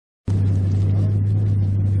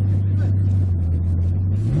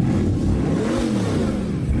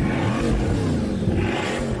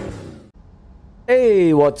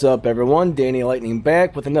Hey, what's up everyone? Danny Lightning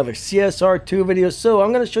back with another CSR2 video. So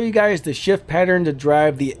I'm going to show you guys the shift pattern to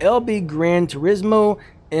drive the LB GranTurismo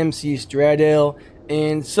MC Stradale.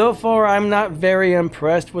 And so far I'm not very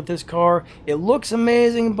impressed with this car. It looks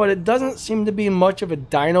amazing, but it doesn't seem to be much of a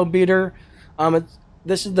dyno beater.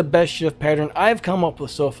 This is the best shift pattern I've come up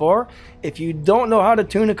with so far. If you don't know how to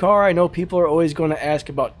tune a car, I know people are always going to ask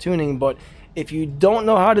about tuning, but if you don't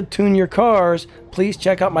know how to tune your cars, please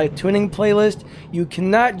check out my tuning playlist. You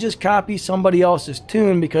cannot just copy somebody else's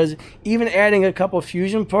tune, because even adding a couple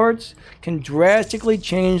fusion parts can drastically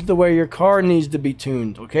change the way your car needs to be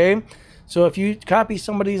tuned, okay? So if you copy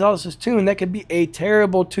somebody else's tune, that could be a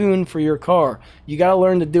terrible tune for your car. You got to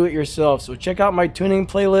learn to do it yourself. So check out my tuning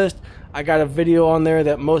playlist. I got a video on there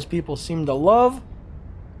that most people seem to love.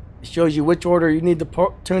 It shows you which order you need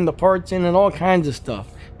to tune the parts in and all kinds of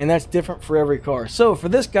stuff. And that's different for every car. So for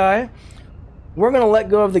this guy, we're going to let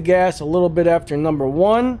go of the gas a little bit after number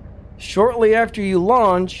one. Shortly after you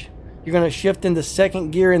launch, you're going to shift into second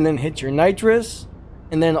gear and then hit your nitrous.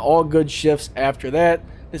 And then all good shifts after that.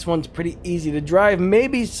 This one's pretty easy to drive.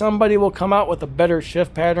 Maybe somebody will come out with a better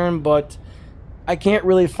shift pattern, but I can't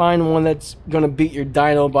really find one that's going to beat your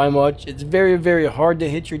dyno by much. It's very, very hard to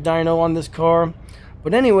hit your dyno on this car.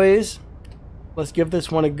 But anyways, let's give this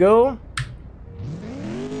one a go.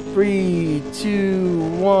 3, 2,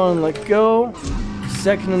 1, let go.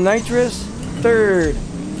 Second to nitrous, third,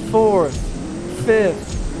 fourth,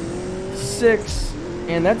 fifth, sixth,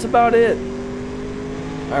 and that's about it.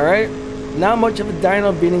 Alright, not much of a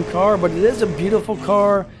dyno beating car, but it is a beautiful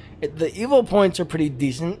car. The Evo points are pretty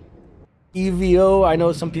decent. EVO, I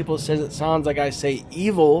know some people say it sounds like I say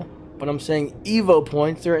evil, but I'm saying Evo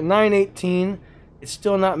points. They're at 918. It's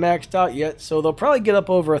still not maxed out yet, so they'll probably get up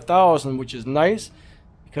over 1,000, which is nice,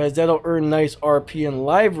 because that'll earn nice RP in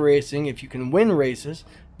live racing if you can win races.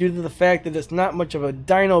 Due to the fact that it's not much of a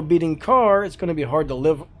dyno beating car, it's going to be hard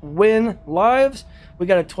to win lives. We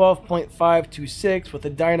got a 12.526 with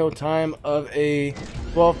a dyno time of a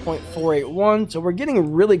 12.481, so we're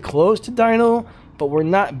getting really close to dyno, but we're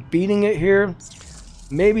not beating it here.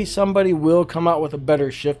 Maybe somebody will come out with a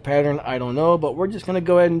better shift pattern, I don't know, but we're just going to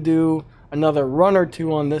go ahead and do another run or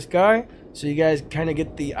two on this guy, so you guys kind of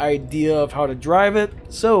get the idea of how to drive it.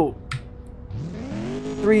 So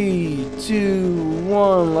 3, 2,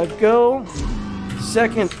 1, let go.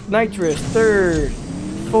 Second nitrous, third,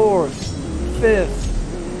 fourth,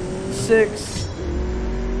 fifth, sixth.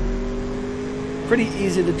 Pretty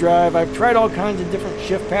easy to drive. I've tried all kinds of different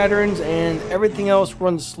shift patterns and everything else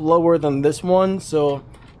runs slower than this one, so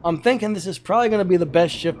I'm thinking this is probably going to be the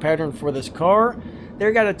best shift pattern for this car.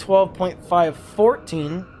 They got a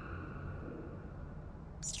 12.514.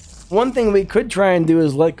 One thing we could try and do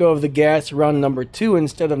is let go of the gas around number 2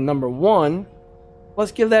 instead of number 1.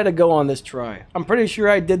 Let's give that a go on this try. I'm pretty sure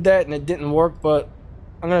I did that and it didn't work, but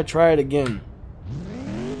I'm going to try it again.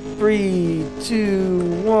 3,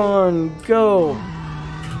 2, 1, go.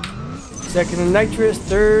 Second to nitrous,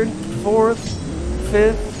 third, fourth,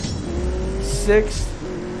 fifth, sixth.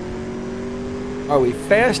 Are we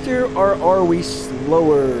faster or are we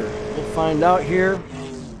slower? We'll find out here.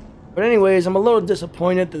 But anyways, I'm a little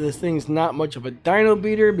disappointed that this thing's not much of a dyno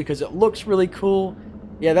beater because it looks really cool.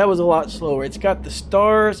 Yeah, that was a lot slower. It's got the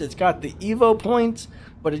stars, it's got the Evo points,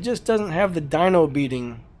 but it just doesn't have the dyno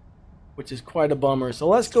beating, which is quite a bummer. So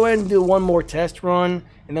let's go ahead and do one more test run,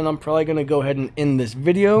 and then I'm probably going to go ahead and end this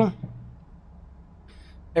video.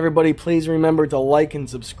 Everybody, please remember to like and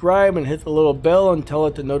subscribe and hit the little bell and tell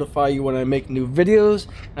it to notify you when I make new videos.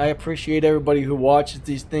 I appreciate everybody who watches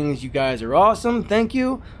these things. You guys are awesome. Thank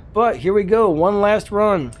you. But here we go. One last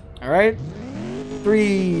run. Alright?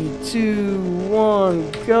 3, 2,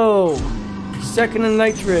 1, go. Second to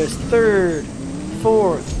nitrous. Third,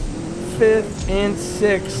 fourth, fifth, and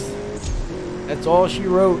sixth. That's all she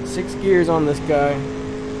wrote. 6 gears on this guy.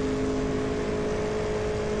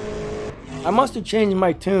 I must have changed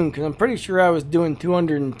my tune because I'm pretty sure I was doing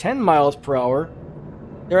 210 miles per hour.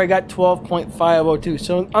 There I got 12.502.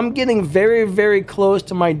 So I'm getting very, very close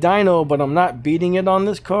to my dyno, but I'm not beating it on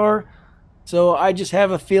this car. So I just have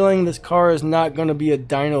a feeling this car is not going to be a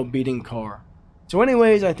dyno beating car. So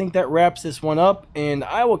anyways, I think that wraps this one up, and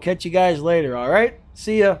I will catch you guys later, alright?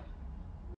 See ya!